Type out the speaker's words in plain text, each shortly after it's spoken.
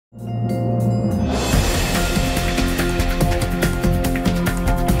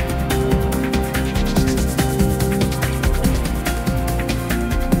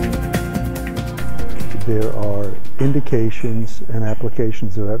there are indications and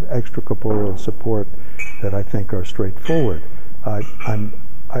applications of extracorporeal support that I think are straightforward. I'm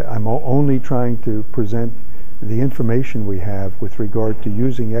only trying to present the information we have with regard to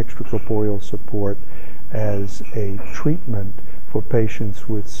using extracorporeal support as a treatment for patients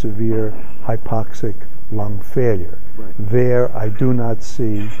with severe hypoxic lung failure. Right. There, I do not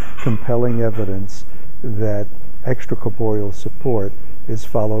see compelling evidence that extracorporeal support is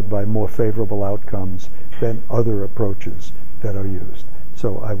followed by more favorable outcomes than other approaches that are used.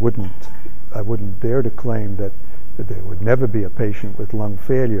 So I wouldn't dare to claim that there would never be a patient with lung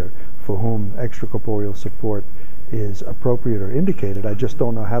failure for whom extracorporeal support is appropriate or indicated. I just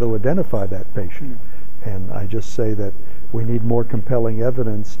don't know how to identify that patient. And I just say that we need more compelling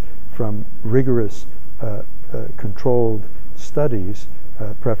evidence from rigorous controlled studies,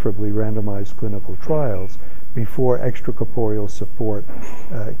 preferably randomized clinical trials, before extracorporeal support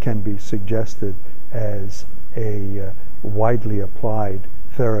can be suggested as a widely applied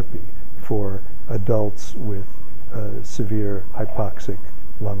therapy for adults with severe hypoxic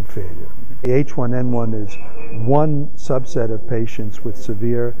lung failure. The H1N1 is one subset of patients with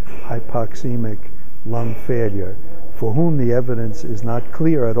severe hypoxemic lung failure for whom the evidence is not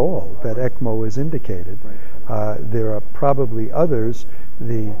clear at all that ECMO is indicated. There are probably others.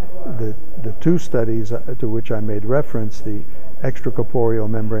 The two studies to which I made reference, the extracorporeal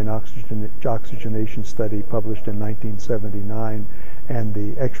membrane oxygenation study published in 1979 and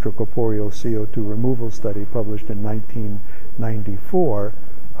the extracorporeal CO2 removal study published in 1994,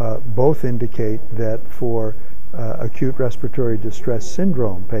 both indicate that for acute respiratory distress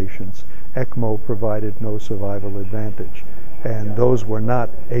syndrome patients, ECMO provided no survival advantage. And those were not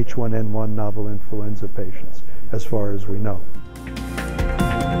H1N1 novel influenza patients, as far as we know.